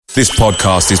This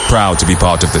podcast is proud to be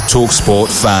part of the TalkSport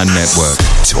Fan Network.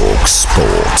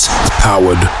 TalkSport.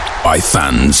 Powered by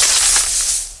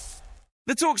fans.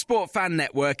 The TalkSport Fan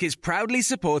Network is proudly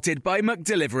supported by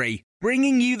McDelivery,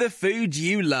 bringing you the food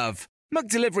you love.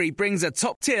 McDelivery brings a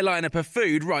top-tier lineup of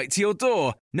food right to your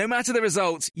door. No matter the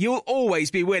result, you'll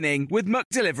always be winning with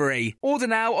McDelivery. Order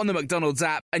now on the McDonald's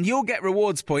app and you'll get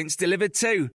rewards points delivered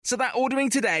too. So that ordering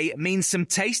today means some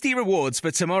tasty rewards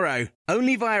for tomorrow.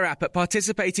 Only via app at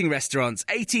participating restaurants.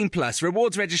 18 plus.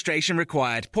 Rewards registration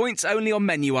required. Points only on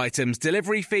menu items.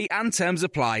 Delivery fee and terms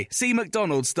apply. See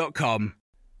mcdonalds.com.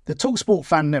 The TalkSport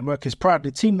Fan Network is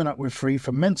proudly teaming up with Free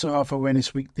for Mental Health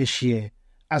Awareness Week this year.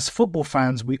 As football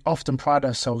fans, we often pride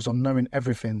ourselves on knowing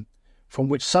everything, from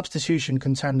which substitution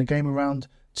can turn the game around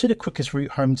to the quickest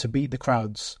route home to beat the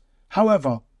crowds.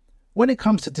 However, when it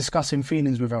comes to discussing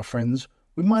feelings with our friends,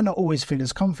 we might not always feel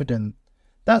as confident.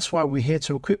 That's why we're here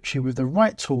to equip you with the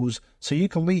right tools so you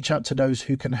can reach out to those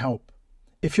who can help.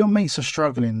 If your mates are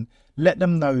struggling, let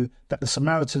them know that the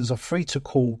Samaritans are free to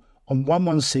call on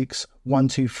 116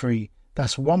 123.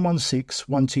 That's 116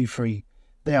 123.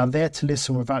 They are there to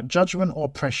listen without judgment or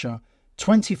pressure,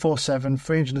 24/7,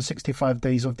 365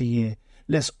 days of the year.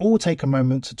 Let's all take a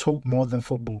moment to talk more than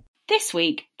football. This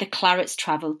week, the Clarets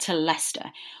travelled to Leicester,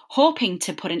 hoping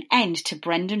to put an end to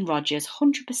Brendan Rodgers'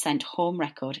 100% home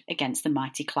record against the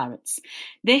mighty Clarets.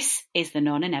 This is the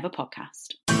Nona Never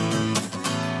podcast.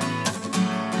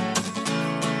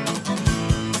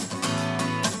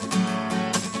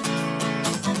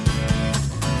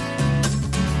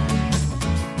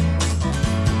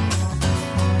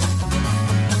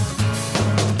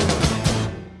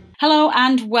 Hello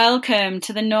and welcome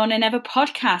to the Nona Never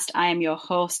podcast. I am your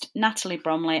host, Natalie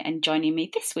Bromley, and joining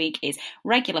me this week is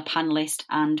regular panellist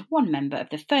and one member of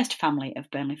the first family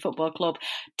of Burnley Football Club,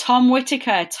 Tom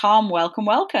Whittaker. Tom,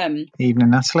 welcome.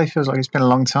 Evening, Natalie. Feels like it's been a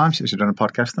long time since we've done a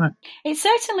podcast, doesn't it? It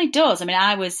certainly does. I mean,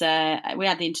 we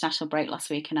had the international break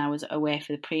last week and I was away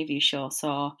for the preview show, so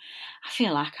I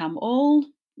feel like I'm all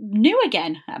new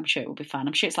again. I'm sure it will be fun.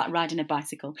 I'm sure it's like riding a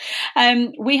bicycle.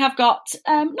 We have got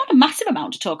not a massive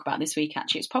amount to talk about this week,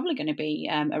 actually. It's probably going to be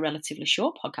a relatively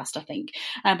short podcast, I think.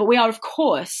 But we are, of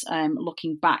course,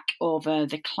 looking back over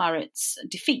the Clarets'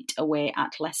 defeat away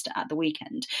at Leicester at the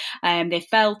weekend. They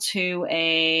fell to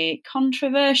a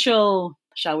controversial,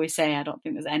 shall we say, I don't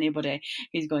think there's anybody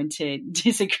who's going to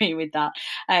disagree with that,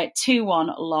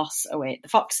 2-1 loss away at the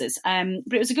Foxes.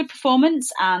 But it was a good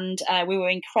performance and we were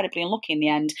incredibly unlucky in the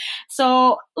end.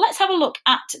 So let's have a look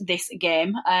at this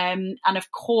game. And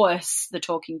of course, the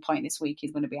talking point this week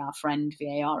is going to be our friend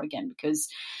VAR again, because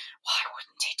why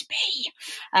wouldn't it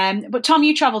be? But Tom,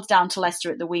 you travelled down to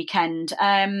Leicester at the weekend.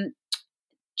 Generally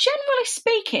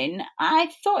speaking, I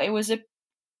thought it was an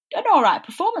all right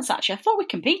performance, actually. I thought we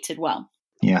competed well.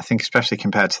 Yeah, I think especially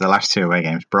compared to the last two away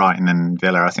games, Brighton and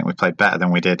Villa, I think we played better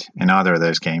than we did in either of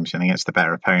those games, and against the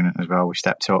better opponent as well. We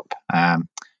stepped up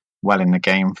well in the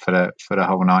game for the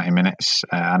whole 90 minutes.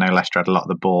 I know Leicester had a lot of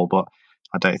the ball, but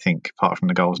I don't think, apart from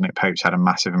the goals, Nick Pope's had a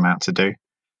massive amount to do.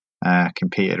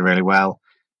 Competed really well.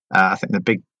 I think the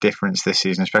big difference this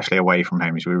season, especially away from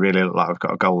home, is we really look like we've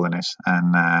got a goal in us,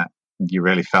 and you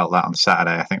really felt that on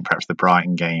Saturday. I think perhaps the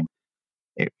Brighton game,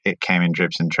 it came in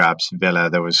dribs and drabs. Villa,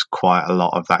 there was quite a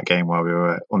lot of that game where we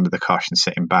were under the cosh and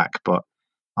sitting back. But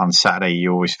on Saturday,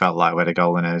 you always felt like we had a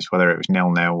goal in us, whether it was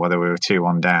 0-0, whether we were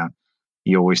 2-1 down.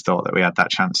 You always thought that we had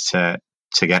that chance to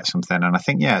get something. And I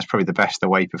think, it's probably the best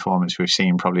away performance we've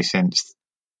seen probably since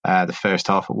the first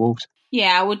half at Wolves.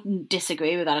 Yeah, I wouldn't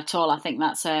disagree with that at all. I think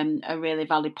that's a really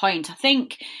valid point. I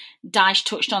think Dyche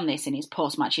touched on this in his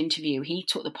post-match interview. He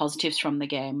took the positives from the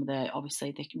game,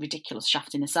 obviously the ridiculous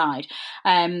shafting aside.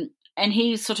 And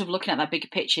he's sort of looking at that bigger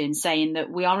picture and saying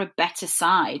that we are a better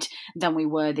side than we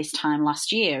were this time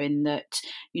last year, in that,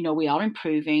 we are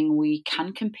improving, we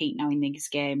can compete now in these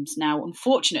games. Now,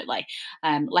 unfortunately,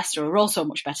 Leicester are also a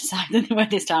much better side than they were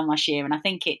this time last year, and I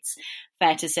think it's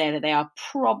fair to say that they are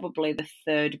probably the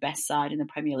third best side in the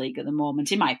Premier League at the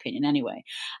moment, in my opinion anyway.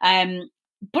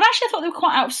 But actually I thought they were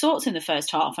quite out of sorts in the first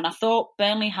half, and I thought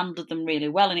Burnley handled them really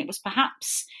well, and it was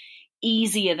perhaps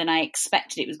easier than I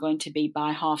expected it was going to be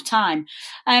by half time.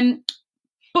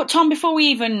 But Tom, before we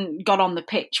even got on the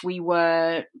pitch, we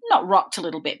were not rocked a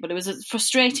little bit, but it was a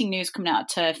frustrating news coming out of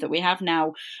Turf that we have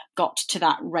now got to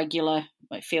that regular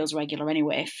it feels regular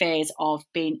anyway, phase of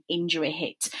being injury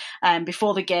hit.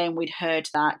 Before the game, we'd heard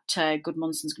that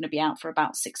Gudmundsson's going to be out for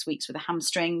about 6 weeks with a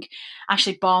hamstring.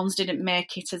 Ashley Barnes didn't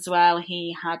make it as well.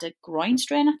 He had a groin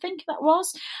strain, I think that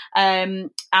was. And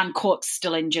Cook's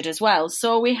still injured as well.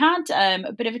 So we had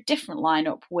a bit of a different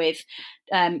lineup with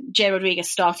Jay Rodriguez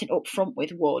starting up front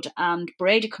with Wood and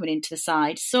Brady coming into the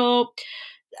side. So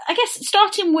I guess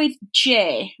starting with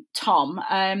Jay, Tom,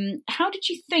 how did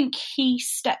you think he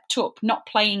stepped up, not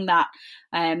playing that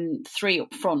 3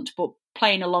 up front, but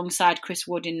playing alongside Chris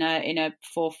Wood in a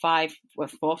 4-5-2?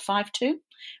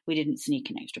 We didn't sneak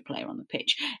an extra player on the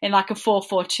pitch. In like a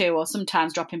 4-4-2 or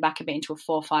sometimes dropping back a bit into a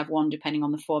 4-5-1 depending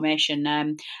on the formation.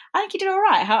 I think he did all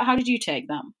right. How did you take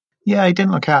that? Yeah, he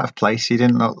didn't look out of place. He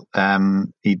didn't look.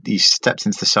 He stepped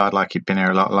into the side like he'd been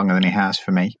here a lot longer than he has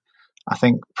for me. I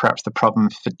think perhaps the problem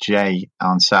for Jay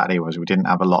on Saturday was we didn't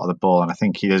have a lot of the ball, and I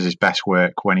think he does his best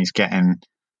work when he's getting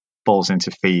balls into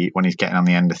feet, when he's getting on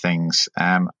the end of things.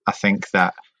 I think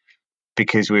that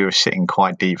because we were sitting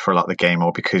quite deep for a lot of the game,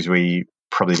 or because we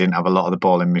probably didn't have a lot of the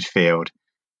ball in midfield,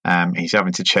 he's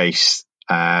having to chase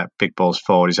big balls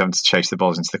forward. He's having to chase the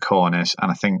balls into the corners, and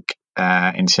I think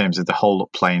in terms of the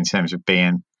hold-up play, in terms of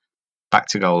being back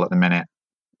to goal at the minute,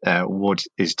 Wood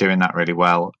is doing that really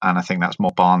well, and I think that's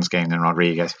more Barnes' game than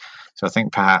Rodriguez. So I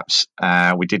think perhaps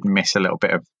we did miss a little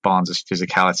bit of Barnes'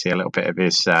 physicality, a little bit of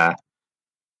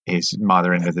his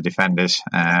mothering of the defenders.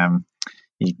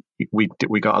 We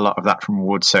got a lot of that from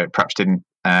Wood, so it perhaps didn't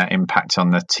impact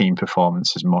on the team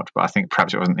performance as much. But I think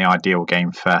perhaps it wasn't the ideal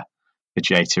game for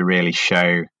Jay to really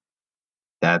show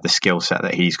the skill set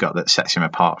that he's got that sets him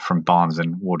apart from Barnes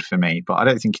and Wood for me. But I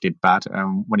don't think he did bad.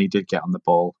 When he did get on the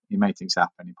ball, he made things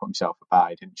happen. He put himself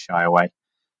about. He didn't shy away.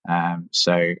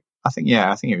 So I think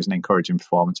it was an encouraging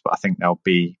performance. But I think there'll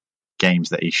be games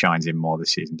that he shines in more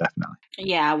this season, definitely.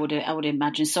 Yeah, I would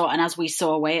imagine so. And as we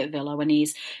saw away at Villa, when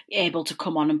he's able to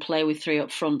come on and play with 3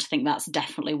 up front, I think that's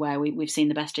definitely where we've seen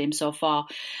the best of him so far.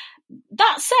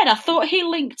 That said, I thought he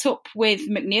linked up with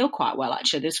McNeil quite well,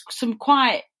 actually. There's some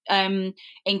quite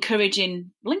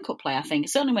encouraging link-up play, I think,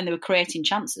 certainly when they were creating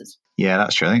chances. Yeah,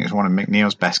 that's true. I think it's one of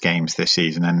McNeil's best games this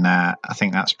season, and I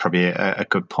think that's probably a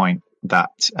good point, that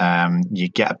you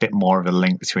get a bit more of a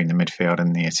link between the midfield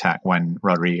and the attack when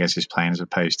Rodriguez is playing as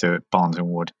opposed to Barnes and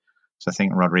Wood. So I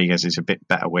think Rodriguez is a bit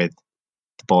better with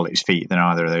the ball at his feet than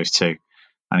either of those two,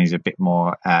 and he's a bit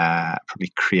more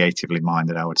probably creatively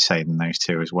minded, I would say, than those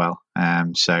two as well.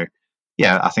 So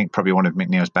yeah, I think probably one of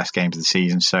McNeil's best games of the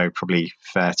season, so probably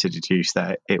fair to deduce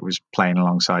that it was playing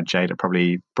alongside Jay that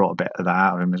probably brought a bit of that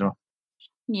out of him as well.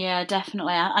 Yeah,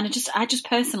 definitely. And I just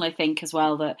personally think as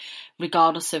well that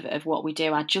regardless of what we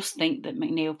do, I just think that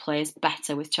McNeil plays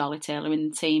better with Charlie Taylor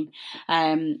in the team.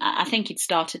 I think he'd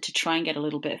started to try and get a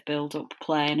little bit of build-up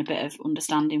play and a bit of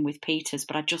understanding with Peters,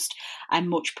 but I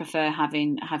much prefer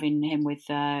having him with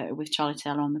Charlie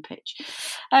Taylor on the pitch.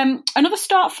 Another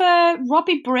start for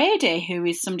Robbie Brady, who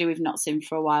is somebody we've not seen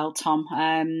for a while, Tom.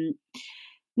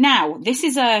 Now, this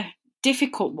is a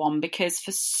difficult one because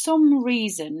for some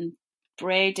reason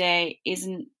Brady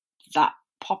isn't that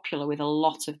popular with a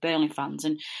lot of Burnley fans,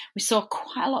 and we saw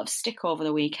quite a lot of stick over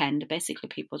the weekend. Basically,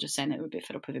 people just saying that we're a bit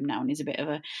fed up with him now and he's a bit of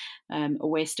a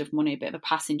waste of money, a bit of a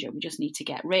passenger. We just need to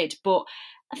get rid. But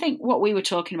I think what we were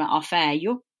talking about off air,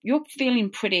 you're feeling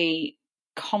pretty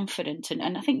confident,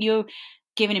 and I think you're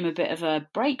giving him a bit of a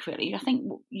break, really. I think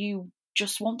you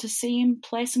just want to see him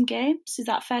play some games. Is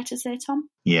that fair to say, Tom?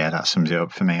 Yeah, that sums it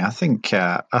up for me. I think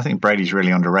Brady's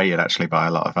really underrated, actually, by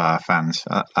a lot of our fans.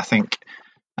 I think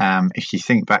if you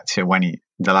think back to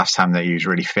the last time that he was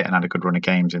really fit and had a good run of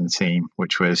games in the team,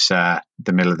 which was the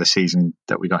middle of the season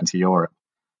that we got into Europe,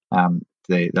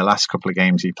 the last couple of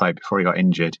games he played before he got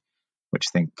injured, which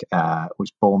I think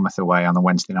was Bournemouth away on the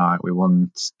Wednesday night. We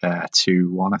won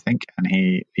 2-1, I think, and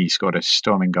he scored a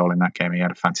storming goal in that game. He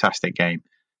had a fantastic game.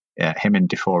 Him and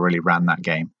Defoe really ran that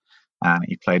game, and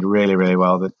he played really, really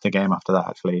well. The game after that,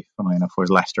 actually, funnily enough,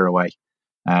 was Leicester away.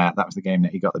 That was the game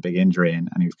that he got the big injury in,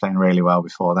 and he was playing really well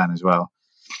before then as well.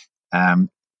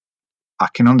 I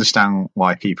can understand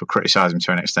why people criticise him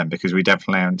to an extent, because we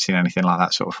definitely haven't seen anything like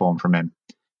that sort of form from him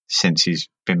since he's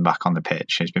been back on the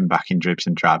pitch. He's been back in dribs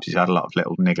and drabs. He's had a lot of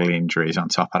little niggly injuries on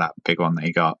top of that big one that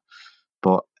he got.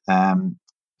 But for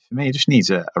me, he just needs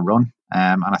a run,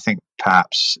 and I think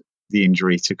perhaps the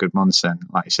injury to Gudmundsson,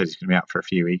 like you said, he's going to be out for a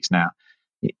few weeks now.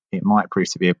 It might prove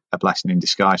to be a blessing in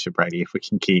disguise for Brady. If we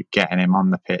can keep getting him on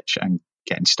the pitch and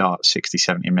getting starts 60,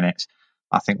 70 minutes,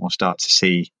 I think we'll start to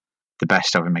see the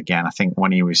best of him again. I think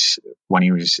when he was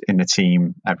in the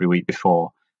team every week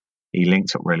before, he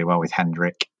linked up really well with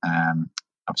Hendrick.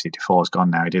 Obviously, Defoe's gone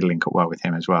now. He did link up well with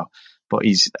him as well. but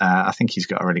I think he's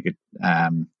got a really good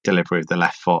delivery with the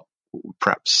left foot.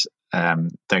 Perhaps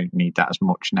don't need that as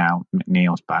much now.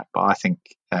 McNeil's back, but I think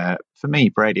for me,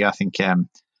 Brady, I think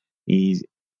he's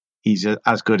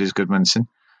as good as Goodmanson,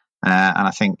 and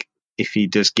I think if he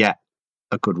does get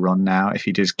a good run now, if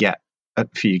he does get a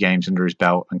few games under his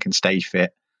belt and can stay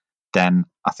fit, then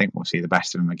I think we'll see the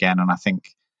best of him again. And I think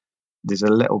there's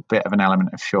a little bit of an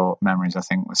element of short memories, I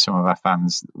think, with some of our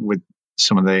fans, with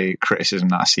some of the criticism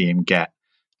that I see him get.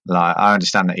 Like, I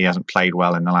understand that he hasn't played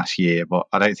well in the last year, but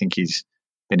I don't think he's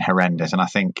been horrendous. And I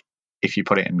think if you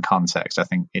put it in context, I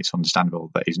think it's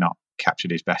understandable that he's not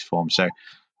captured his best form. So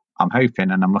I'm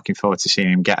hoping and I'm looking forward to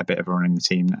seeing him get a bit of a run in the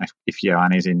team if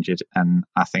Johan is injured, and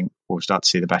I think we'll start to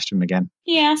see the best of him again.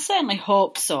 Yeah, I certainly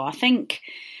hope so. I think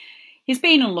he's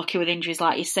been unlucky with injuries,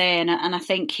 like you say, and I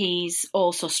think he's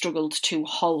also struggled to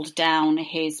hold down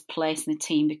his place in the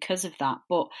team because of that.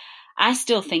 But I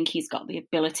still think he's got the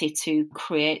ability to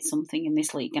create something in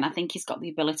this league, and I think he's got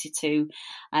the ability to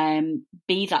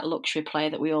be that luxury player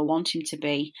that we all want him to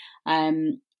be.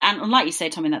 And like you say,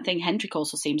 Tom, in that thing, Hendrick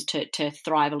also seems to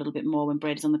thrive a little bit more when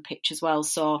Brady's on the pitch as well.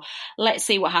 So let's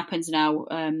see what happens now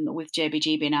with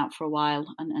JBG being out for a while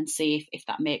and see if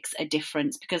that makes a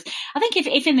difference. Because I think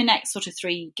if in the next sort of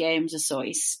 3 games or so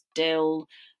he's still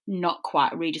not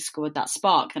quite rediscovered that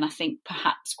spark, then I think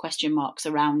perhaps question marks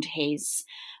around his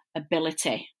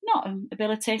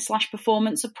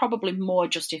ability/performance are probably more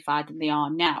justified than they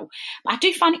are now. But I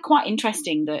do find it quite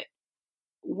interesting that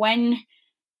when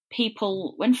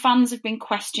fans have been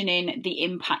questioning the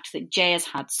impact that Jay has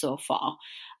had so far,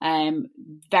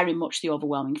 very much the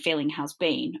overwhelming feeling has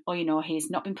been, he's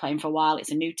not been playing for a while,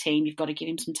 it's a new team, you've got to give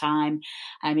him some time,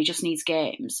 he just needs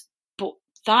games. But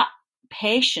that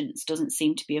patience doesn't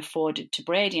seem to be afforded to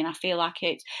Brady, and I feel like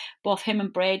it's both him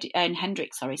and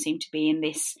Hendrick seem to be in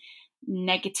this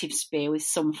negative sphere with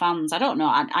some fans. I don't know.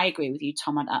 I agree with you,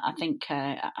 Tom. I think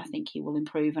he will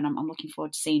improve, and I'm looking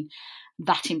forward to seeing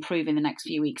that improve in the next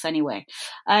few weeks. Anyway,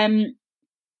 do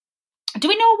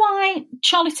we know why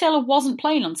Charlie Taylor wasn't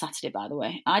playing on Saturday? By the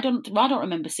way, I don't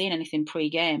remember seeing anything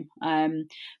pre-game.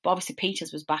 But obviously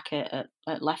Peters was back at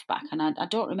left back, and I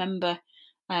don't remember.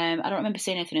 I don't remember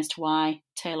seeing anything as to why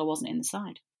Taylor wasn't in the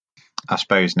side. I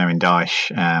suppose knowing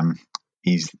Dyche,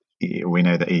 we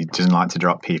know that he doesn't like to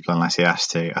drop people unless he has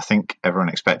to. I think everyone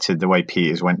expected the way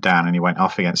Peters went down and he went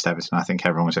off against Everton. I think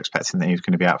everyone was expecting that he was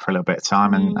going to be out for a little bit of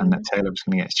time and that Taylor was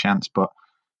going to get his chance. But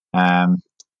I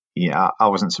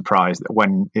wasn't surprised that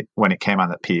when it came out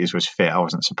that Peters was fit, I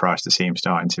wasn't surprised to see him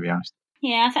starting, to be honest.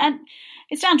 Yeah,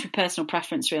 it's down to personal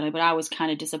preference, really, but I was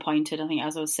kind of disappointed. I think,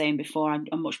 as I was saying before, I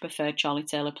much preferred Charlie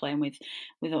Taylor playing with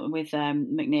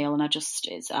McNeil, and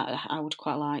I would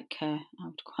quite like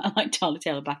Charlie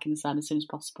Taylor back in the side as soon as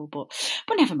possible. But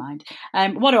never mind.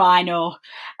 What do I know?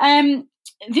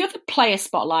 The other player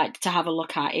spotlight to have a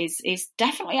look at is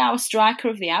definitely our striker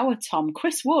of the hour, Tom,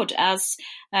 Chris Wood, as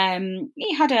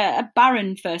he had a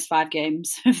barren first 5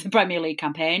 games of the Premier League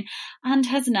campaign and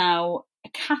has now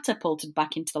catapulted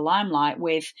back into the limelight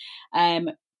with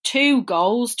 2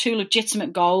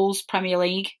 legitimate goals, Premier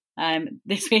League,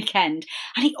 this weekend.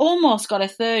 And he almost got a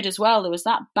third as well. There was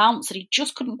that bounce that he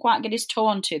just couldn't quite get his toe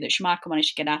onto that Schmeichel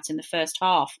managed to get at in the first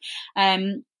half.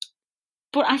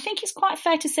 But I think it's quite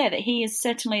fair to say that he is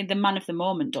certainly the man of the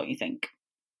moment, don't you think?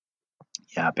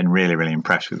 Yeah, I've been really, really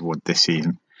impressed with Wood this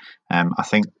season. I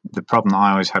think the problem that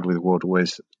I always had with Wood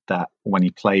was that when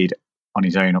he played on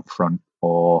his own up front,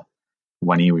 or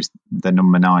when he was the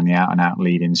number 9, the out-and-out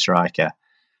leading striker,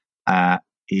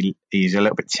 he's a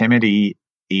little bit timid.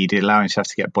 He'd allow himself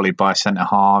to get bullied by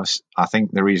centre-halves. I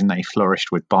think the reason that he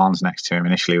flourished with Barnes next to him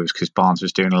initially was because Barnes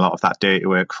was doing a lot of that dirty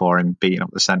work for him, beating up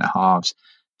the centre-halves,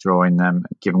 drawing them,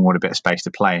 giving Wood a bit of space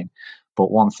to play in. But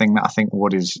one thing that I think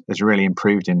Wood has really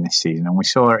improved in this season, and we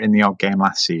saw it in the odd game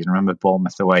last season. Remember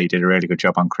Bournemouth away, he did a really good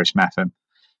job on Chris Metham.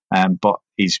 But what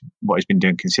he's been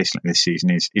doing consistently this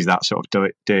season is that sort of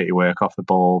dirty work off the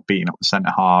ball, beating up the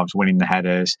centre halves, winning the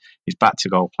headers. His back to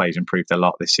goal play's improved a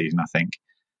lot this season, I think,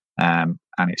 and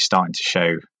it's starting to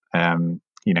show. In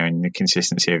the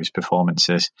consistency of his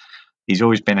performances. He's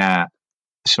always been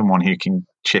someone who can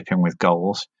chip in with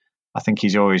goals. I think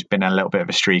he's always been a little bit of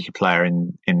a streaky player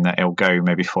in that he'll go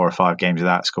maybe 4 or 5 games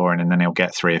without scoring, and then he'll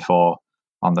get 3 or 4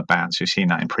 on the bounce. We've seen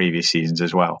that in previous seasons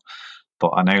as well.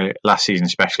 But I know last season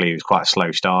especially he was quite a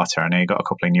slow starter. I know he got a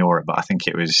couple in Europe, but I think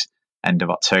it was end of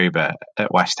October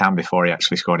at West Ham before he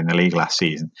actually scored in the league last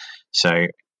season. So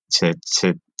to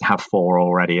have 4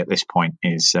 already at this point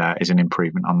is an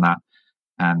improvement on that.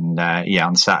 And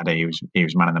on Saturday he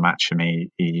was man of the match for me.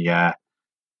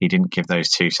 He didn't give those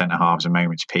 2 centre halves a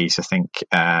moment's peace. I think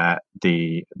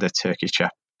the Turkish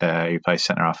chap who plays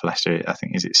centre half for Leicester, I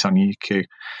think, is it Son Yuku?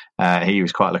 He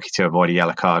was quite lucky to avoid a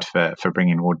yellow card for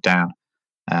bringing Wood down.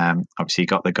 Obviously, he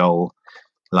got the goal.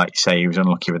 Like you say, he was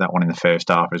unlucky with that one in the first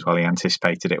half as well. He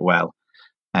anticipated it well.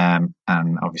 And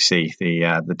obviously,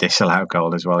 the disallowed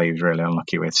goal as well, he was really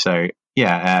unlucky with. So,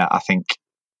 yeah,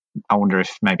 I wonder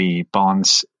if maybe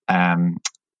Barnes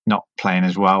not playing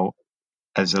as well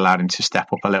has allowed him to step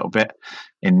up a little bit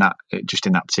in that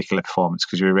particular performance,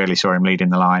 because we really saw him leading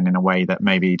the line in a way that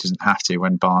maybe he doesn't have to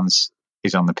when Barnes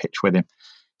is on the pitch with him.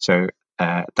 So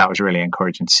that was really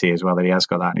encouraging to see as well, that he has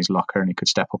got that in his locker and he could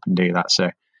step up and do that. So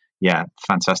yeah,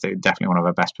 fantastic. Definitely one of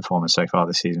our best performers so far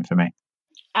this season for me.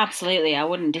 Absolutely, I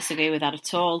wouldn't disagree with that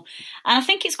at all. And I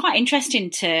think it's quite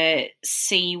interesting to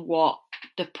see what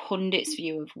the pundits'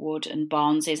 view of Wood and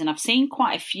Barnes is, and I've seen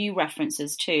quite a few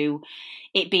references to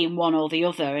it being one or the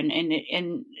other,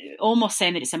 and almost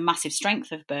saying that it's a massive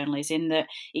strength of Burnley's, in that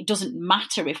it doesn't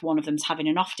matter if one of them's having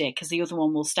an off day because the other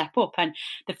one will step up. And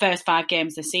the first 5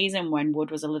 games of the season, when Wood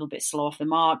was a little bit slow off the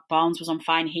mark, Barnes was on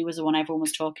fire. He was the one everyone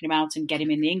was talking about and get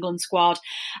him in the England squad.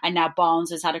 And now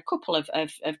Barnes has had a couple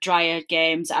of drier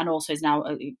games and also has now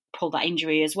pulled that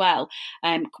injury as well.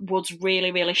 Wood's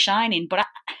really, really shining. But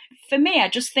for me, I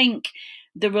just think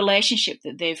the relationship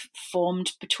that they've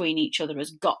formed between each other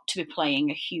has got to be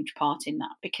playing a huge part in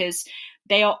that, because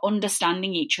they are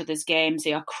understanding each other's games,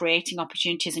 they are creating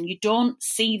opportunities, and you don't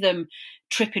see them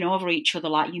tripping over each other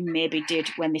like you maybe did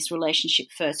when this relationship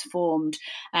first formed.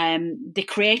 They're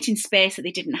creating space that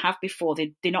they didn't have before.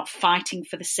 They're not fighting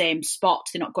for the same spot.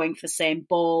 They're not going for the same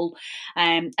ball.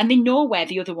 And they know where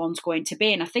the other one's going to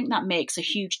be. And I think that makes a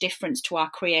huge difference to our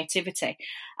creativity.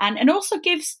 And also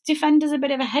gives defenders a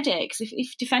bit of a headache.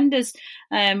 If defenders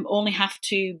only have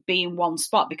to be in one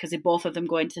spot because they both of them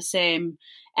go into the same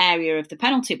area of the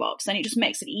penalty box, then it just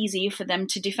makes it easier for them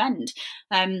to defend.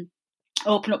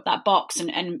 Open up that box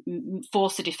and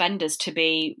force the defenders to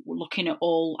be looking at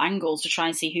all angles to try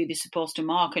and see who they're supposed to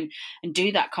mark, and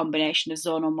do that combination of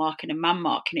zonal marking and man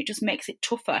marking. It just makes it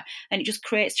tougher and it just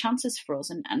creates chances for us.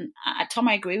 And Tom,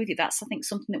 I agree with you. That's, I think,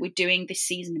 something that we're doing this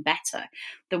season better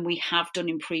than we have done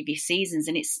in previous seasons.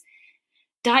 And it's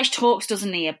Dyche talks,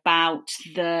 doesn't he, about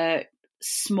the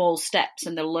small steps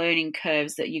and the learning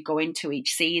curves that you go into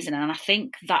each season. And I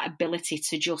think that ability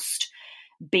to just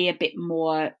be a bit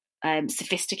more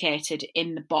sophisticated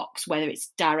in the box, whether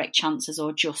it's direct chances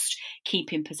or just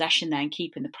keeping possession there and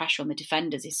keeping the pressure on the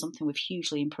defenders, is something we've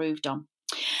hugely improved on.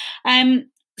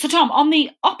 So Tom, on the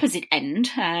opposite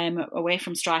end, away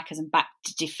from strikers and back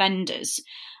to defenders,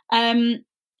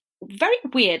 very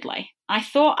weirdly, I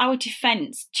thought our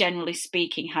defence, generally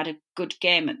speaking, had a good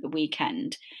game at the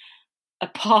weekend,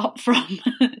 apart from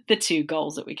the 2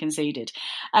 goals that we conceded.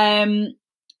 The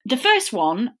first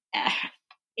one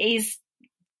is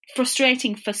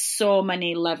frustrating for so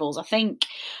many levels. I think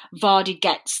Vardy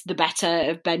gets the better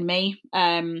of Ben Mee,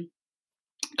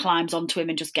 climbs onto him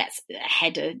and just gets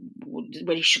ahead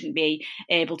when he shouldn't be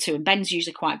able to. And Ben's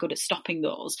usually quite good at stopping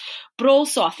those. But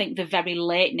also, I think the very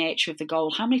late nature of the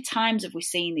goal. How many times have we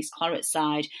seen this Claret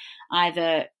side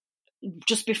either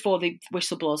just before the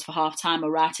whistle blows for half time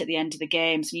or right at the end of the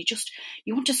games? And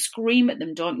you want to scream at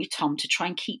them, don't you, Tom, to try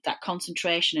and keep that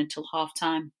concentration until half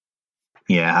time.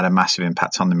 Yeah, it had a massive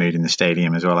impact on the mood in the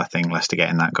stadium as well, I think, Leicester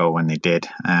getting that goal when they did.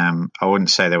 I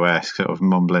wouldn't say there were sort of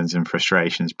mumblings and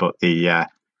frustrations, but there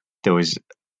was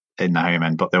in the home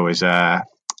end, but there was a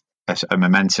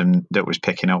momentum that was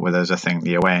picking up with us. I think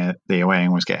the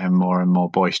awaying was getting more and more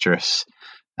boisterous.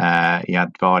 He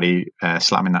had Vardy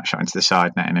slamming that shot into the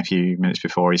side net in a few minutes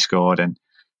before he scored, and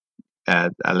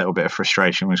a little bit of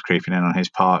frustration was creeping in on his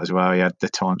part as well. He had the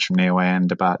taunts from the away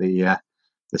end about the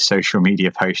social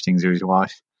media postings of his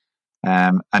wife,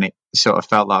 and it sort of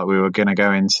felt like we were going to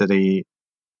go into the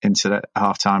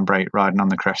half-time break riding on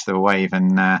the crest of the wave,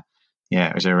 and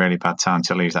it was a really bad time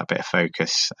to lose that bit of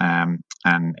focus, and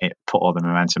it put all the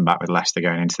momentum back with Leicester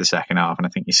going into the second half. And I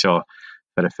think you saw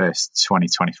for the first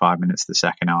 20-25 minutes of the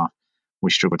second half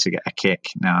we struggled to get a kick.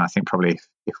 Now I think probably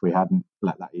if we hadn't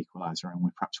let that equaliser in,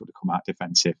 we perhaps would have come out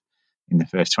defensive in the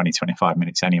first 20-25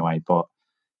 minutes anyway, but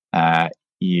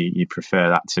you prefer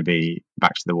that to be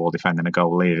back to the wall defending a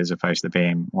goal lead as opposed to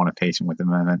being one apiece and with the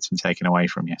momentum taken away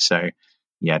from you. So,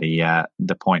 yeah,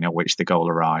 the point at which the goal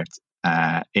arrived,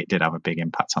 it did have a big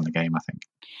impact on the game, I think.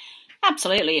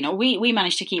 Absolutely. We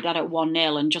managed to keep that at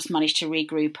 1-0 and just managed to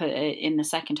regroup in the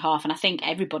second half. And I think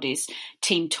everybody's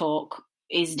team talk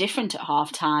is different at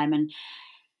half time. And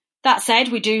that said,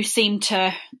 we do seem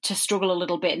to struggle a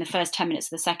little bit in the first 10 minutes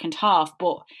of the second half,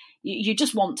 but you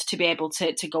just want to be able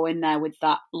to go in there with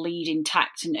that lead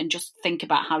intact and just think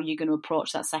about how you're going to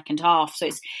approach that second half. So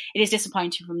it is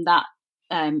disappointing from that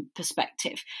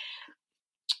perspective.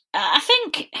 I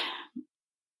think,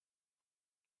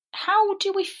 how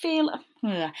do we feel?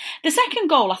 The second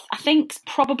goal, I think, is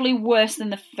probably worse than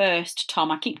the first,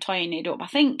 Tom. I keep tying it up.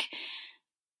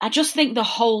 I just think the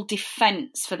whole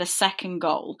defence for the second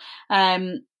goal.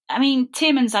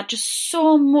 Tielemans had just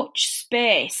so much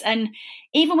space. And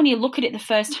even when you look at it the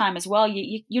first time as well,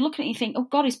 you look at it and you think, oh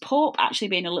God, is Pope actually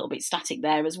being a little bit static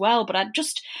there as well? But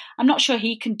I'm not sure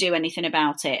he can do anything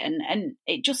about it. And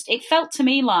it felt to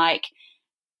me like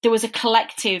there was a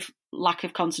collective lack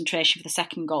of concentration for the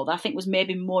second goal that I think was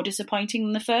maybe more disappointing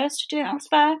than the first. Do you think that's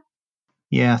fair?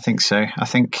 Yeah, I think so. I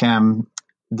think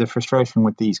the frustration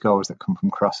with these goals that come from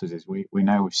crosses is we've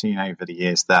seen over the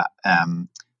years that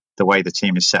the way the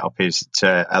team is set up is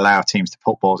to allow teams to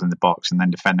put balls in the box and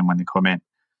then defend them when they come in.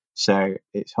 So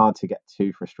it's hard to get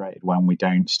too frustrated when we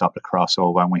don't stop the cross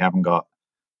or when we haven't got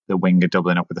the winger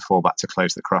doubling up with the fullback to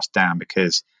close the cross down,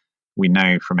 because we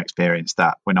know from experience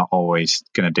that we're not always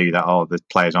going to do that. Or the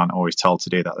players aren't always told to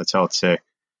do that. They're told to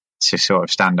sort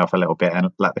of stand off a little bit and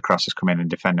let the crosses come in and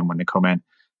defend them when they come in.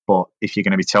 But if you're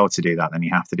going to be told to do that, then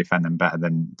you have to defend them better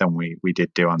than we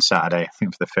did do on Saturday. I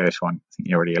think for the first one, I think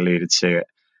you already alluded to it.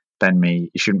 Ben Mee,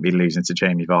 you shouldn't be losing to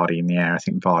Jamie Vardy in the air. I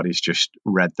think Vardy's just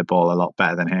read the ball a lot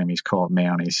better than him. He's caught Mee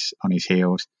on his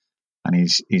heels, and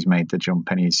he's made the jump,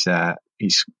 and he's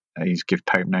give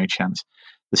Pope no chance.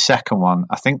 The second one,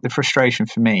 I think the frustration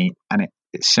for me, and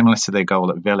it's similar to the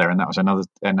goal at Villa, and that was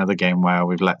another game where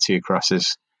we've let two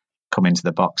crosses come into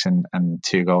the box and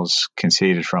two goals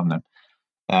conceded from them.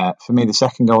 For me, the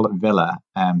second goal at Villa,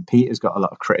 Peter's got a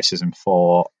lot of criticism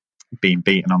for being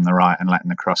beaten on the right and letting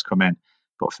the cross come in.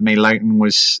 But for me, Lowton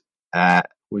was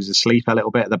asleep a little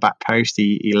bit at the back post.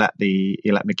 He let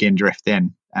McGinn drift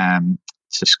in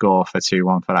to score for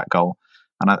 2-1 for that goal.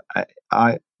 And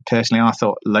I personally, I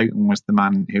thought Lowton was the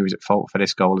man who was at fault for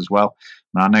this goal as well.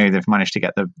 And I know they've managed to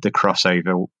get the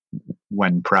crossover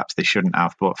when perhaps they shouldn't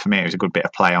have. But for me, it was a good bit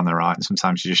of play on the right. And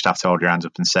sometimes you just have to hold your hands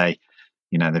up and say,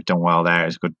 they've done well there.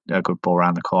 It's a good ball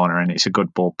around the corner, and it's a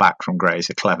good ball back from Gray.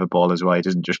 It's a clever ball as well. He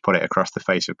doesn't just put it across the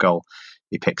face of goal.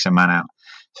 He picks a man out.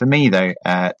 For me, though,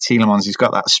 Tielemans, he's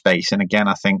got that space. And again,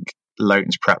 I think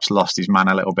Lowton's perhaps lost his man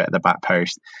a little bit at the back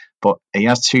post. But he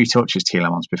has two touches,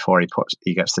 Tielemans, before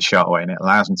he gets the shot away, and it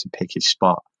allows him to pick his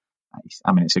spot.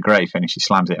 It's a great finish. He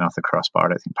slams it in off the crossbar. I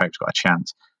don't think Pope's got a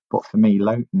chance. But for me,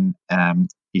 Lowton,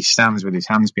 he stands with his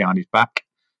hands behind his back.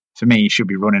 For me, he should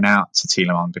be running out to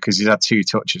Tielemans because he's had two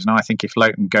touches. Now, I think if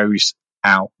Lowton goes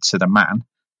out to the man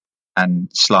and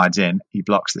slides in, he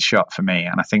blocks the shot for me.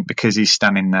 And I think because he's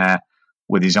standing there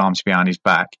with his arms behind his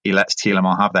back, he lets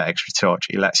Tielemans have that extra touch.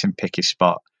 He lets him pick his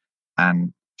spot.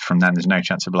 And from then, there's no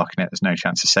chance of blocking it. There's no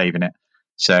chance of saving it.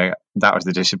 So that was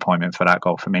the disappointment for that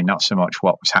goal for me. Not so much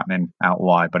what was happening out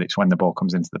wide, but it's when the ball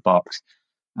comes into the box.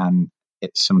 And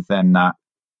it's something that,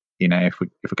 if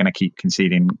we're going to keep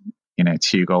conceding,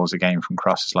 2 goals a game from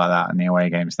crosses like that in the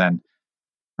away games, then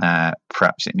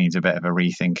perhaps it needs a bit of a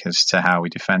rethink as to how we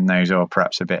defend those, or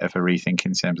perhaps a bit of a rethink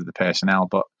in terms of the personnel.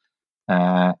 But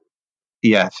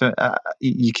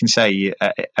you can say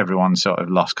everyone sort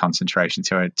of lost concentration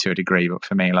to a degree, but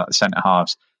for me, like the centre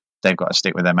halves, they've got to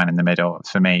stick with their men in the middle.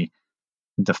 For me,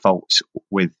 the fault's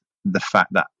with the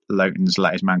fact that Lowton's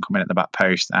let his man come in at the back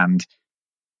post, and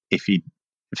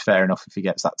fair enough if he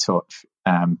gets that touch,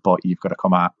 but you've got to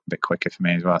come out a bit quicker for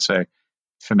me as well. So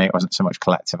for me, it wasn't so much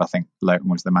collective. I think Lowton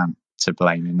was the man to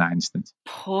blame in that instance.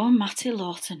 Poor Matty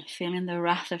Lowton, feeling the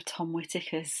wrath of Tom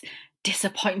Whittaker's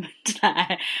disappointment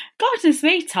there. Goodness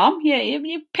me, Tom,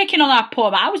 you're picking on that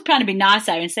poor man. I was trying to be nice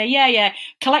there and say, yeah,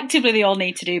 collectively they all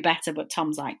need to do better, but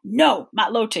Tom's like, no,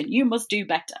 Matt Lowton, you must do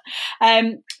better.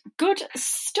 Good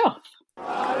stuff.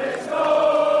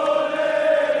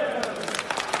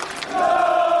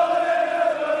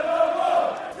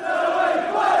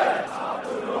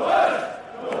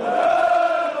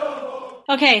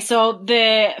 Okay, so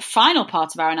the final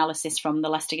part of our analysis from the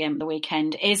Leicester game at the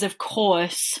weekend is, of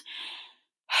course,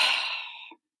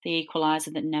 the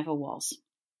equaliser that never was.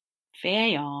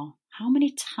 VAR. How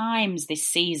many times this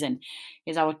season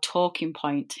is our talking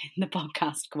point in the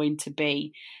podcast going to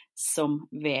be some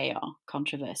VAR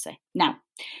controversy? Now,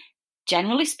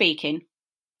 generally speaking,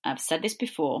 I've said this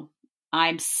before,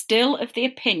 I'm still of the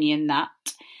opinion that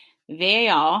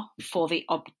VAR for the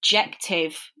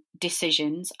objective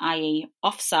decisions, i.e.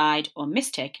 offside or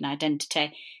mistaken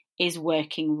identity, is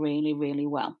working really, really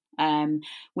well.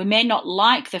 We may not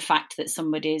like the fact that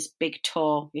somebody's big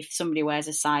toe, if somebody wears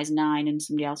a size 9 and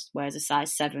somebody else wears a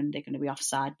size 7, they're going to be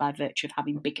offside by virtue of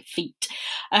having bigger feet,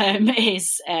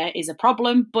 is a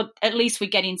problem, but at least we're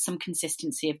getting some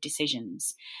consistency of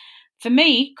decisions. for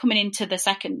me, coming into the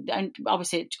second, and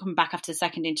obviously coming back after the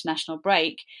second international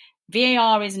break,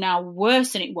 VAR is now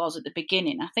worse than it was at the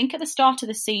beginning. I think at the start of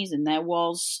the season, there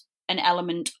was an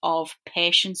element of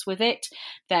patience with it.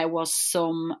 There was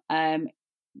some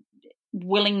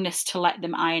willingness to let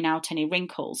them iron out any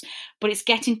wrinkles. But it's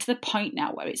getting to the point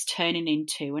now where it's turning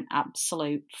into an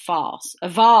absolute farce. A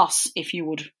farce, if you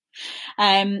would.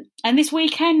 And this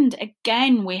weekend,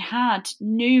 again, we had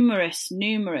numerous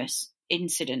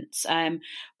incidents.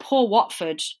 Poor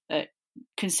Watford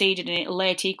conceded a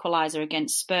late equaliser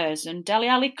against Spurs, and Dele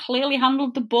Alli clearly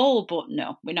handled the ball, but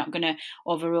no, we're not going to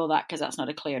overrule that because that's not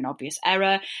a clear and obvious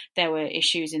error. There were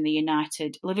issues in the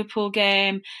United-Liverpool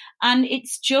game, and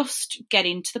it's just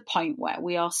getting to the point where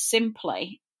we are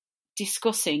simply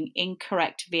discussing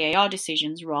incorrect VAR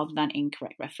decisions rather than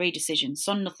incorrect referee decisions.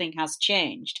 So nothing has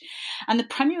changed. And the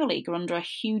Premier League are under a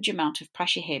huge amount of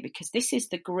pressure here because this is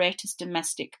the greatest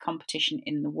domestic competition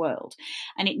in the world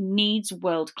and it needs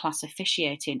world-class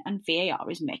officiating, and VAR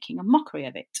is making a mockery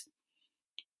of it.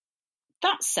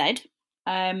 That said,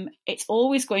 it's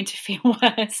always going to feel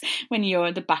worse when you're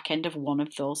at the back end of one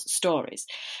of those stories.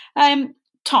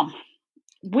 Tom,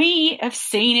 we have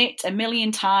seen it a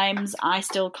million times. I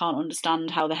still can't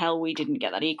understand how the hell we didn't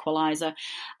get that equaliser.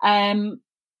 I'm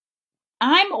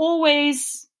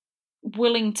always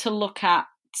willing to look at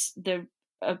the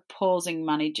opposing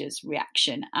manager's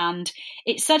reaction, and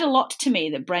it said a lot to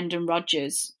me that Brendan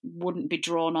Rodgers wouldn't be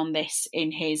drawn on this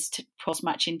in his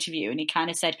post-match interview, and he kind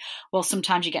of said, well,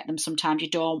 sometimes you get them, sometimes you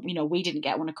don't. You know, we didn't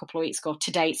get one a couple of weeks ago.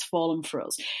 Today it's fallen for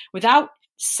us. Without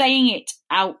saying it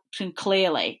out and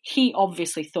clearly, he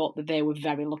obviously thought that they were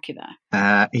very lucky there.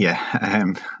 I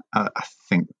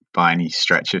think by any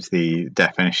stretch of the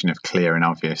definition of clear and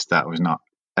obvious, that was not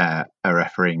a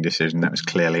refereeing decision. That was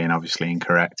clearly and obviously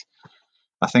incorrect.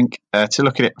 I think to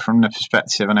look at it from the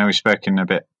perspective, I know we've spoken a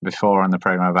bit before on the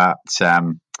programme about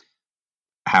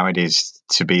how it is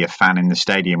to be a fan in the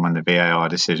stadium when the VAR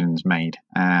decision's made.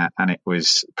 And it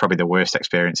was probably the worst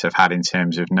experience I've had in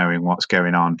terms of knowing what's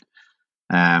going on.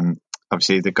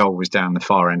 Obviously, the goal was down the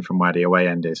far end from where the away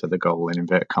end is, so the goal in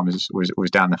inverted commas was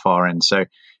down the far end. So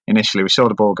initially, we saw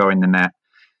the ball go in the net.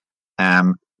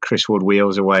 Chris Wood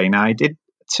wheels away. Now,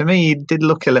 he did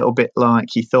look a little bit like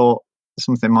he thought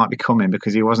something might be coming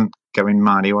because he wasn't going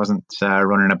mad. He wasn't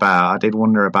running about. I did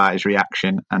wonder about his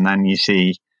reaction. And then you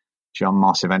see John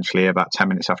Moss eventually, about 10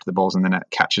 minutes after the ball's in the net,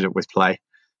 catches up with play.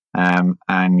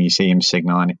 And you see him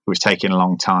signal, and it was taking a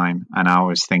long time. And I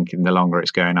was thinking, the longer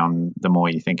it's going on, the more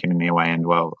you're thinking in the away end,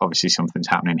 well, obviously something's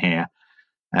happening here.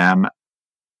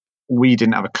 We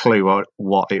didn't have a clue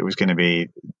what it was going to be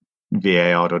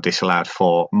VAR'd or disallowed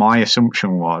for. My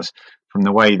assumption was, from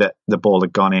the way that the ball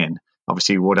had gone in,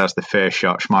 obviously Wood has the first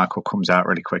shot, Schmeichel comes out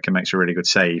really quick and makes a really good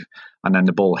save, and then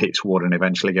the ball hits Wood and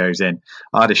eventually goes in.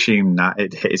 I'd assumed that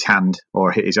it hit his hand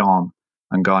or hit his arm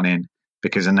and gone in,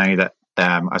 because I know that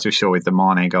as we saw with the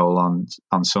Mane goal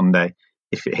on Sunday,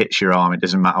 if it hits your arm, it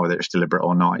doesn't matter whether it's deliberate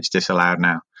or not, it's disallowed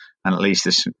now. And at least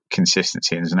there's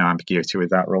consistency and there's no ambiguity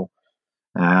with that rule.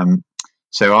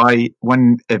 So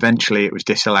when eventually it was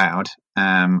disallowed,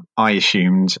 I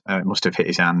assumed it must have hit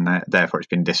his hand, therefore it's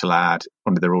been disallowed.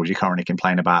 Under the rules, you can't really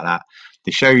complain about that.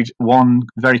 They showed one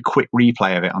very quick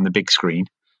replay of it on the big screen,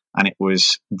 and it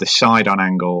was the side-on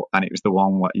angle, and it was the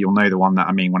one where, you'll know the one that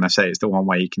I mean when I say it's the one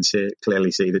where you can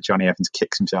clearly see that Johnny Evans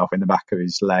kicks himself in the back of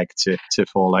his leg to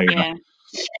fall over.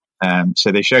 Yeah.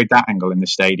 So they showed that angle in the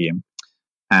stadium,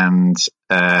 and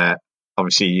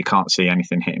obviously you can't see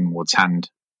anything hitting Wood's hand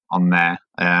on there.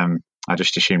 I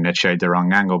just assumed they'd showed the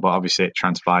wrong angle, but obviously it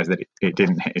transpires that it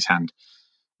didn't hit his hand.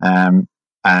 And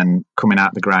coming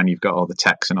out the ground, you've got all the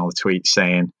texts and all the tweets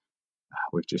saying,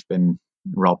 we've just been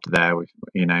robbed there.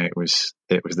 It was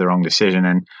the wrong decision.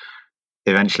 And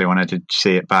eventually when I did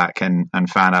see it back and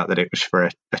found out that it was for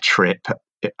a trip,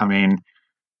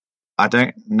 I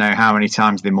don't know how many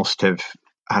times they must have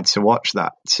had to watch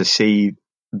that to see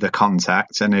the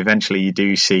contact. And eventually you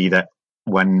do see that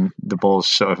when the ball's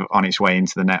sort of on its way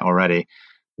into the net already,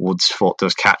 Wood's foot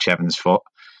does catch Evans' foot.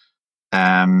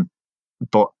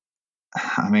 But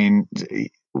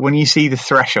when you see the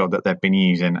threshold that they've been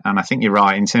using, and I think you're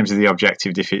right, in terms of the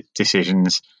objective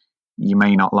decisions, you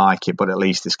may not like it, but at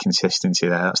least there's consistency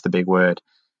there. That's the big word.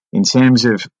 In terms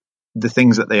of the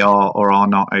things that they are or are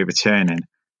not overturning,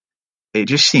 it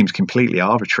just seems completely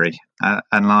arbitrary.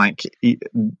 And like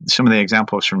some of the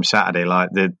examples from Saturday, like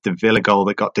the Villa goal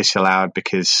that got disallowed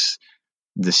because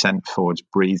the centre forwards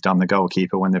breathed on the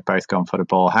goalkeeper when they've both gone for the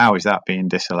ball. How is that being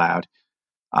disallowed?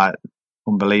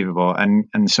 Unbelievable.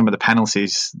 And some of the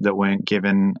penalties that weren't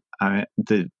given,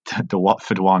 the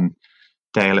Watford one,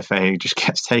 DLFA just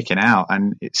gets taken out.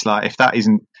 And it's like, if that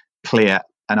isn't clear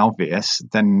and obvious,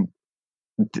 then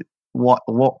what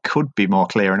could be more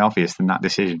clear and obvious than that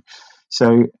decision?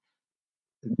 So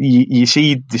you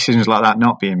see decisions like that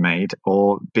not being made,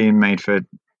 or being made for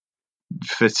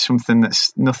something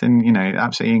that's nothing,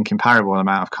 absolutely incomparable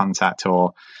amount of contact,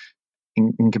 or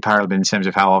incomparable in terms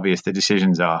of how obvious the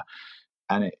decisions are.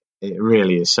 And it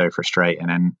really is so frustrating.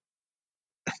 And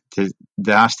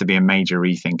there has to be a major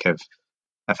rethink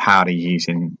of how they're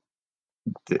using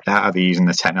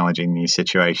the technology in these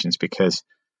situations, because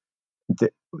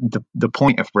the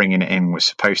point of bringing it in was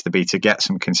supposed to be to get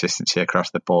some consistency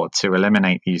across the board, to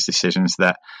eliminate these decisions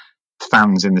that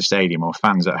fans in the stadium or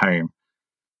fans at home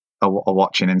are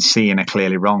watching and seeing are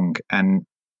clearly wrong. And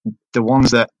some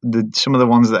of the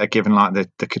ones that are given, like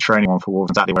the Catroni one for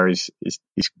Wolves, where he's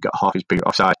got half his boot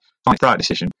offside, fine, the right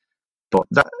decision. But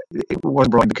it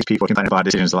wasn't brought in because people are complaining about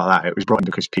decisions like that. It was brought in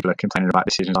because people are complaining about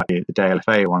decisions like the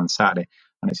DLFA one on Saturday.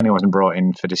 And it certainly wasn't brought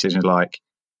in for decisions like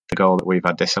the goal that we've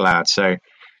had disallowed. So,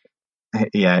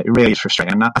 yeah, it really is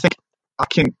frustrating. And I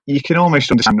think you can almost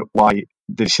understand why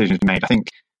the decision is made. I think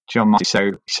John Moss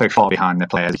is so far behind the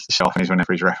players so often is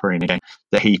whenever he's refereeing a game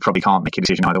that he probably can't make a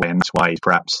decision either way, and that's why he's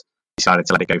perhaps decided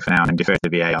to let it go for now and defer to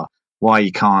the VAR. Why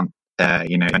you can't,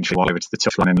 eventually walk over to the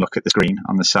touchline and look at the screen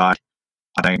on the side,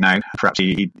 I don't know. Perhaps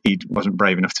he wasn't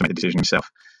brave enough to make the decision himself.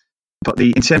 But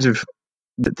in terms of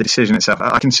the decision itself,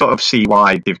 I can sort of see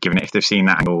why they've given it, if they've seen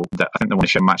that angle. That I think the one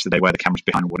show match today where the camera's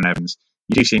behind Wood and Evans,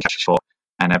 you do see him catch his foot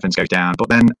and Evans goes down. But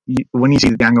then when you see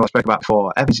the angle I spoke about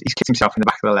before, Evans, he's kicked himself in the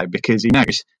back of the leg because he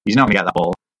knows he's not going to get that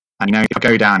ball. And if I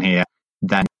go down here,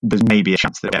 then there's maybe a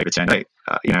chance that they overturn it.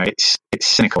 It's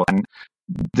cynical. And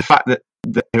the fact that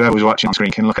whoever was watching on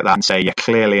screen can look at that and say, yeah,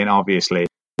 clearly and obviously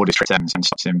Wood has tricked Evans and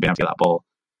stops him being able to get that ball.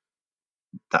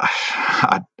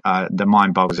 The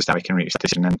mind boggles as to how he can reach that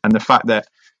decision. And the fact that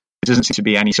there doesn't seem to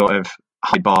be any sort of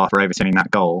high bar for overturning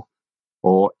that goal,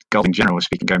 or goal in general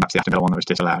speaking, going back to the Aston Villa one that was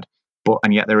disallowed.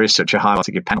 And yet there is such a high bar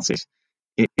to give penalties.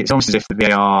 It's almost as if the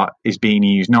VAR is being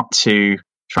used not to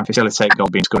try and facilitate goal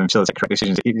being scored and facilitate correct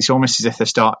decisions. It's almost as if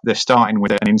they're starting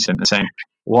with an incident and saying,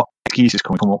 what excuses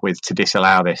can we come up with to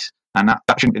disallow this? And that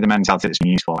shouldn't be the mentality that's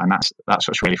been used for. And that's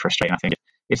what's really frustrating. I think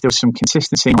if there was some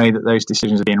consistency in the way that those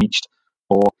decisions are being reached,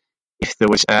 or if there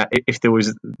was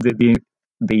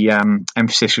the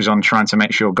emphasis was on trying to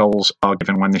make sure goals are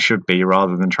given when they should be,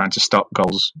 rather than trying to stop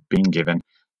goals being given,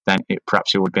 then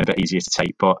perhaps it would have been a bit easier to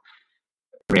take. But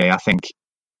really, I think,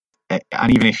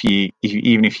 and even if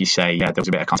you say, yeah, there was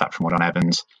a bit of contact from Wood on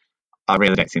Evans, I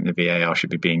really don't think the VAR should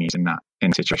be being used in that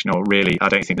situation. Or really, I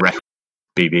don't think the ref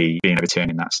being overturned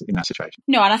in that situation.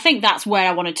 No, and I think that's where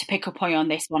I wanted to pick up on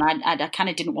this one. I kind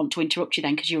of didn't want to interrupt you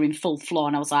then because you were in full flow,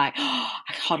 and I was like, I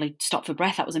hardly stopped for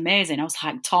breath. That was amazing. I was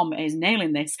like, Tom is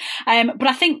nailing this. But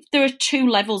I think there are two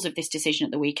levels of this decision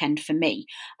at the weekend for me.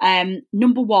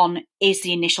 Number one, is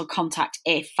the initial contact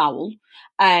a foul?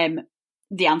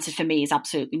 The answer for me is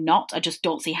absolutely not. I just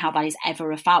don't see how that is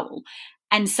ever a foul.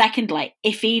 And secondly,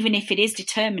 even if it is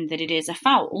determined that it is a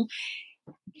foul,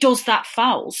 does that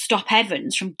foul stop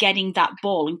Evans from getting that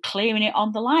ball and clearing it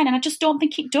on the line? And I just don't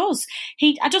think it does.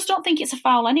 I just don't think it's a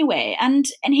foul anyway. And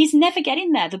he's never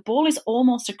getting there. The ball is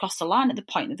almost across the line at the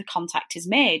point that the contact is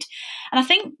made. And I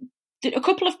think that a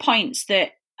couple of points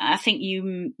that I think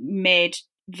you made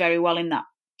very well in that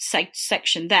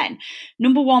section then.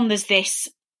 Number one, there's this,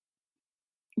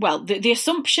 the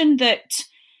assumption that,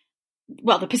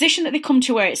 the position that they come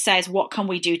to where it says, what can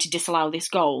we do to disallow this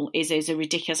goal is a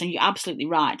ridiculous, and you're absolutely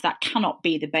right. That cannot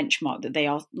be the benchmark that they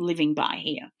are living by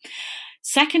here.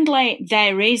 Secondly,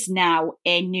 there is now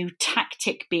a new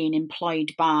tactic being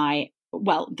employed by,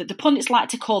 the pundits like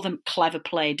to call them clever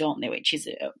play, don't they? Which is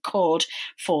a code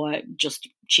for just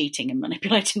cheating and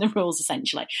manipulating the rules,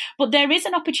 essentially. But there is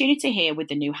an opportunity here with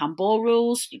the new handball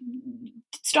rules.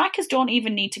 Strikers don't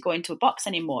even need to go into a box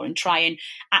anymore and try and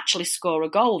actually score a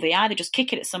goal. They either just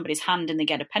kick it at somebody's hand and they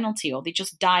get a penalty, or they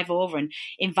just dive over and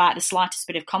invite the slightest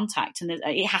bit of contact, and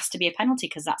it has to be a penalty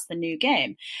because that's the new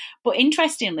game. But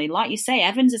interestingly, like you say,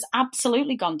 Evans has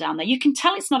absolutely gone down there. You can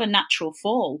tell it's not a natural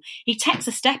fall. He takes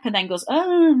a step and then goes,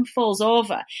 and falls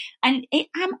over. And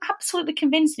I'm absolutely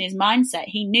convinced in his mindset,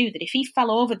 he knew that if he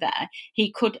fell over there,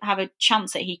 he could have a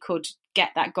chance that he could get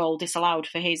that goal disallowed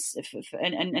for his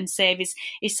and save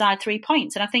his side 3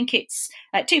 points. And I think it's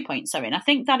 2 points, sorry. And I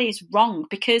think that is wrong,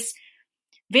 because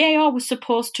VAR was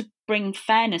supposed to bring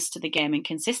fairness to the game and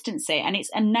consistency, and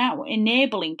it's now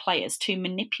enabling players to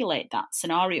manipulate that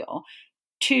scenario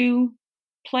to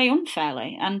play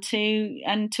unfairly and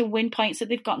to win points that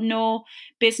they've got no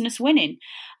business winning.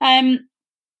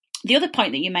 The other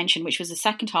point that you mentioned, which was the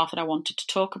second half that I wanted to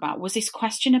talk about, was this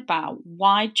question about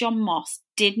why John Moss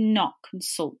did not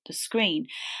consult the screen.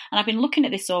 And I've been looking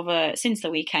at this over since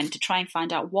the weekend to try and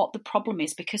find out what the problem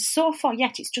is, because so far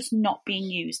yet it's just not being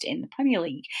used in the Premier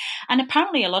League. And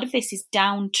apparently a lot of this is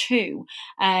down to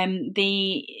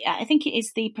I think it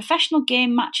is the Professional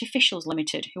Game Match Officials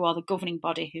Limited, who are the governing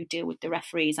body who deal with the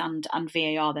referees and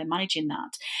VAR. They're managing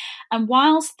that. And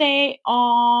whilst they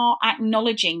are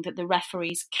acknowledging that the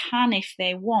referees can, if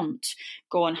they want,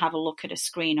 go and have a look at a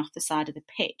screen off the side of the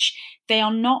pitch, they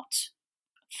are not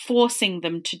forcing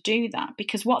them to do that,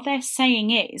 because what they're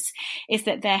saying is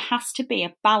that there has to be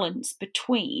a balance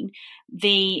between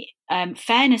the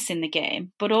fairness in the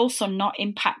game, but also not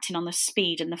impacting on the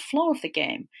speed and the flow of the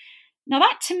game. Now,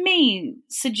 that to me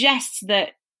suggests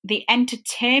that the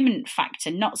entertainment factor,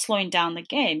 not slowing down the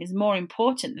game, is more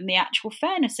important than the actual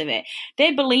fairness of it.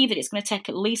 They believe that it's going to take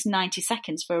at least 90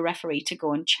 seconds for a referee to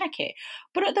go and check it.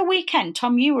 But at the weekend,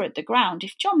 Tom, you were at the ground.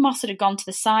 If John Moss had gone to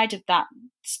the side of that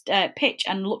pitch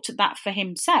and looked at that for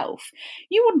himself,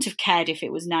 you wouldn't have cared if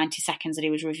it was 90 seconds that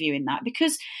he was reviewing that.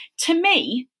 Because to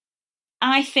me,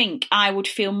 I think I would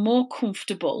feel more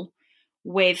comfortable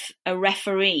with a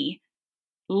referee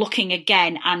looking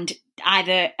again and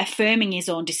either affirming his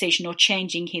own decision or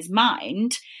changing his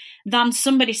mind than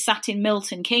somebody sat in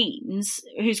Milton Keynes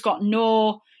who's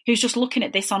just looking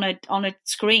at this on a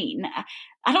screen.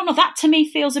 I don't know, that to me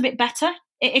feels a bit better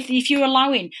if you're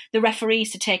allowing the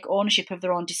referees to take ownership of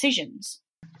their own decisions.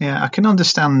 Yeah, I can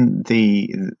understand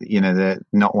the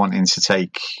not wanting to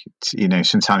take,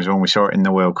 sometimes when we saw it in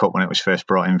the World Cup when it was first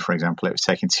brought in, for example, it was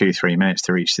taking 2-3 minutes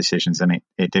to reach decisions, and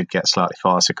it did get slightly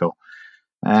farcical.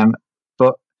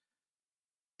 But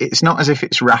it's not as if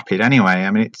it's rapid anyway. I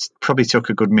mean, it probably took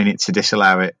a good minute to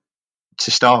disallow it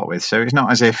to start with. So it's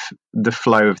not as if the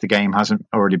flow of the game hasn't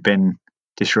already been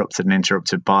disrupted and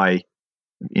interrupted by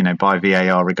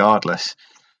VAR regardless.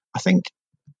 I think,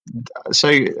 so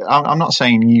I'm not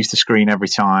saying use the screen every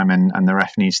time and the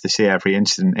ref needs to see every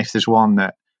incident. If there's one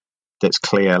that's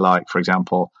clear, like, for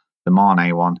example, the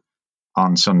Mane one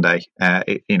on Sunday,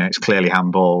 it's clearly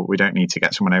handball. We don't need to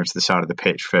get someone over to the side of the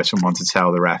pitch for someone to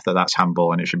tell the ref that that's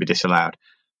handball and it should be disallowed.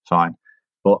 Fine.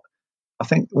 But I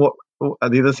think what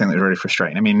the other thing that's really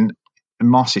frustrating, I mean,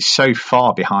 Moss is so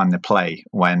far behind the play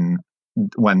when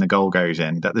the goal goes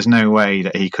in that there's no way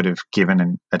that he could have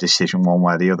given a decision one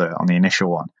way or the other on the initial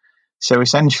one. So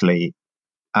essentially,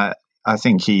 I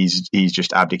think he's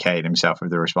just abdicated himself of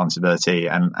the responsibility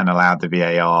and allowed the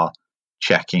VAR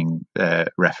checking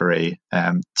referee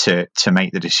to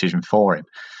make the decision for him.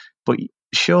 But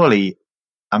surely,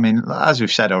 I mean, as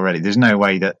we've said already, there's no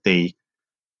way that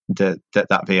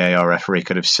that VAR referee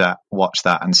could have watched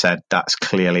that and said that's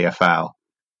clearly a foul,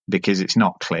 because it's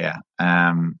not clear.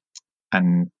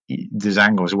 And there's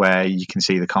angles where you can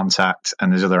see the contact,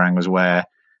 and there's other angles where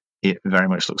it very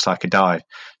much looks like a dive.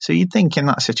 So you'd think in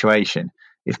that situation,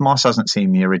 if Moss hasn't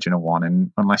seen the original one,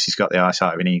 and unless he's got the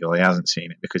eyesight of an eagle, he hasn't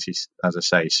seen it because he's, as I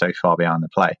say, so far behind the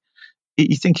play.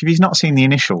 You think if he's not seen the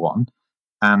initial one,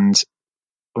 and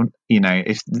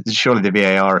if surely the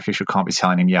VAR official can't be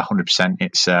telling him, 100%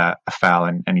 it's a foul,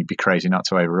 and he'd be crazy not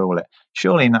to overrule it.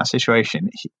 Surely in that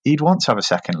situation, he'd want to have a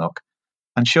second look.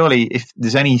 And surely if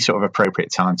there's any sort of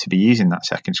appropriate time to be using that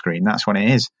second screen, that's when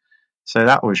it is. So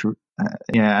that was,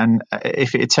 and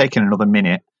if it had taken another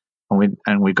minute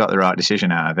and we got the right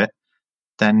decision out of it,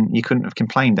 then you couldn't have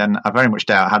complained. And I very much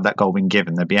doubt, had that goal been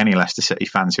given, there'd be any Leicester City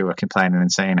fans who were complaining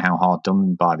and saying how hard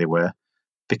done by they were,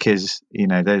 because,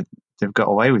 they've got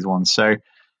away with one. So,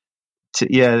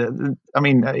 I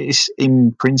mean, it's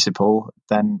in principle,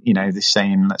 then, this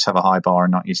saying, let's have a high bar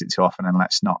and not use it too often, and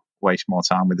let's not waste more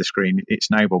time with the screen,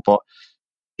 it's noble. But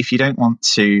if you don't want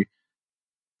to,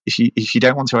 if you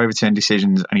don't want to overturn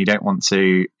decisions and you don't want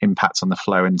to impact on the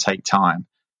flow and take time,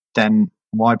 then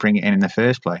why bring it in the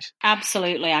first place?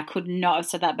 Absolutely. I could not have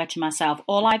said that better myself.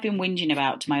 All I've been whinging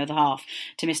about to my other half,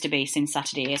 to Mr. B, since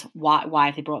Saturday is why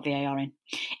have they brought VAR in?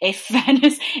 If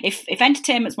fairness, if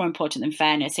entertainment's more important than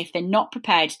fairness, if they're not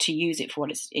prepared to use it for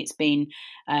what it's been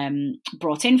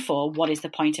brought in for, what is the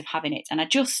point of having it? And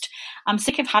I'm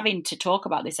sick of having to talk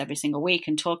about this every single week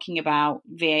and talking about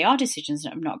VAR decisions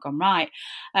that have not gone right.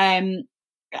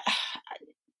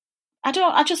 I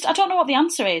don't know what the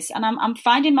answer is, and I'm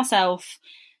finding myself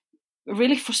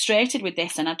really frustrated with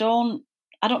this, and I don't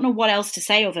know what else to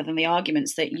say other than the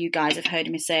arguments that you guys have heard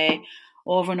me say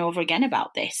over and over again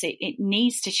about this. It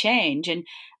needs to change, and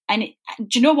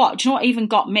do you know what? Do you know what even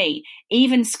got me?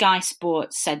 Even Sky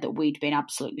Sports said that we'd been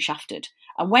absolutely shafted.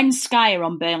 And when Sky are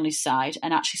on Burnley's side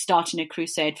and actually starting a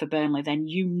crusade for Burnley, then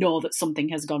you know that something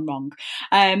has gone wrong.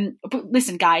 But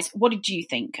listen, guys, what did you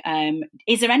think?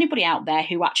 Is there anybody out there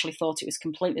who actually thought it was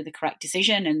completely the correct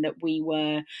decision and that we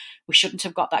shouldn't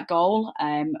have got that goal?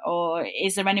 Or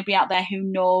is there anybody out there who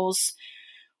knows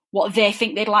what they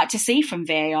think they'd like to see from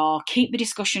VAR? Keep the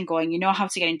discussion going. You know how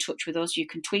to get in touch with us. You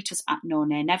can tweet us at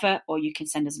NoNayNever, or you can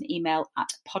send us an email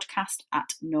at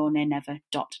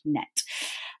podcast@nonaynever.net.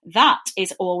 That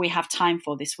is all we have time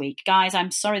for this week. Guys,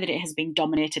 I'm sorry that it has been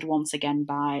dominated once again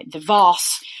by the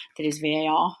vast that is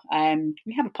VAR.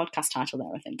 We have a podcast title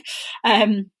there, I think.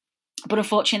 But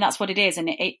unfortunately, that's what it is, and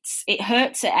it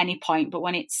hurts at any point. But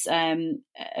when it's a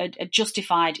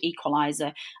justified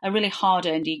equaliser, a really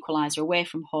hard-earned equaliser away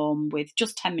from home with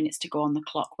just 10 minutes to go on the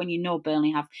clock, when you know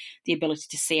Burnley have the ability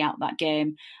to see out that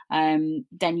game,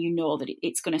 then you know that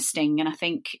it's going to sting. And I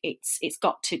think it's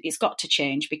got to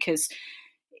change, because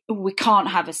we can't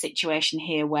have a situation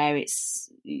here where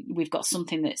we've got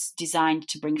something that's designed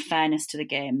to bring fairness to the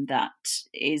game that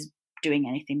is doing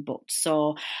anything but.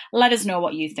 So let us know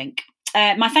what you think.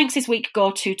 My thanks this week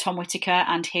go to Tom Whittaker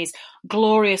and his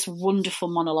glorious, wonderful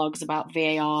monologues about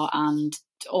VAR and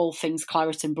all things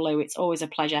claret and blue. It's always a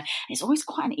pleasure. And it's always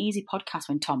quite an easy podcast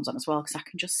when Tom's on as well, because I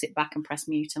can just sit back and press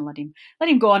mute and let him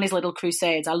go on his little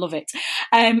crusades. I love it.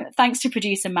 Thanks to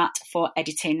producer Matt for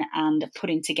editing and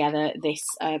putting together this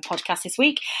podcast this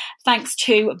week. Thanks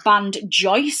to band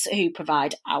Joyce, who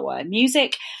provide our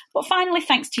music. But finally,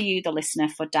 thanks to you, the listener,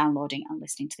 for downloading and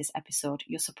listening to this episode.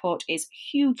 Your support is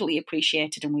hugely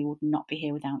appreciated, and we would not be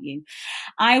here without you.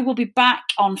 I will be back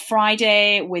on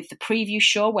Friday with the preview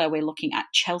show, where we're looking at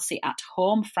Chelsea at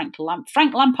home. Frank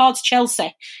Lampard's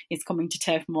Chelsea is coming to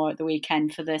Turf Moor at the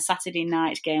weekend for the Saturday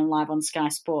night game live on Sky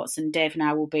Sports, and Dave and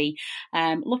I will be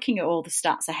looking at all the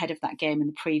stats ahead of that game in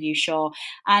the preview show.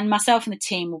 And myself and the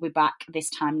team will be back this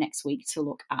time next week to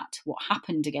look at what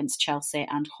happened against Chelsea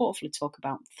and hopefully talk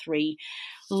about 3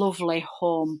 lovely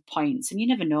home points. And you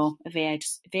never know, a VAR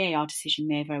decision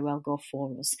may very well go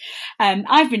for us.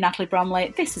 I've been Natalie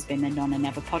Bromley. This has been the None and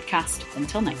Never podcast.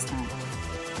 Until next time.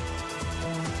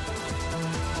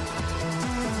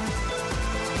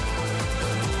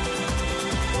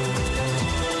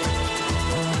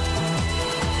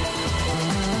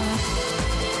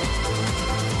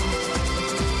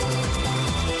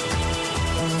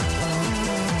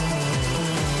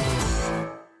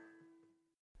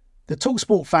 The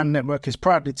TalkSport Fan Network is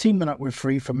proudly teaming up with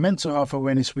Free for Mental Health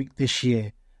Awareness Week this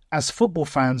year. As football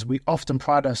fans, we often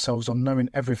pride ourselves on knowing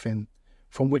everything,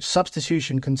 from which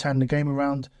substitution can turn the game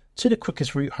around to the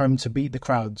quickest route home to beat the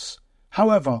crowds.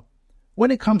 However,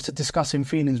 when it comes to discussing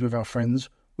feelings with our friends,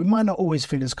 we might not always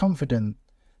feel as confident.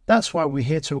 That's why we're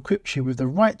here to equip you with the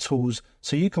right tools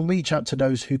so you can reach out to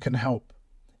those who can help.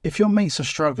 If your mates are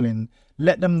struggling,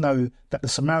 let them know that the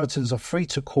Samaritans are free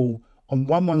to call on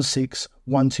 116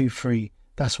 123.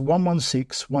 That's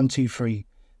 116 123.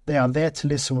 They are there to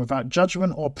listen without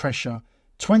judgment or pressure,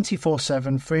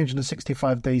 24/7,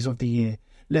 365 days of the year.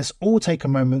 Let's all take a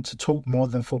moment to talk more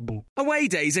than football. Away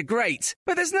days are great,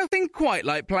 but there's nothing quite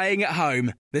like playing at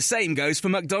home. The same goes for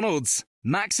McDonald's.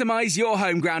 Maximise your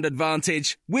home ground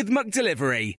advantage with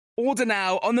McDelivery. Order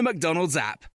now on the McDonald's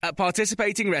app. At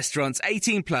participating restaurants,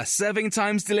 18 plus, serving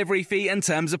times, delivery fee and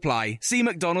terms apply. See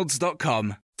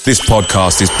mcdonalds.com. This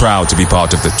podcast is proud to be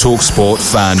part of the TalkSport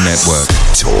Fan Network.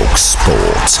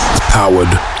 TalkSport. Powered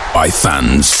by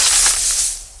fans.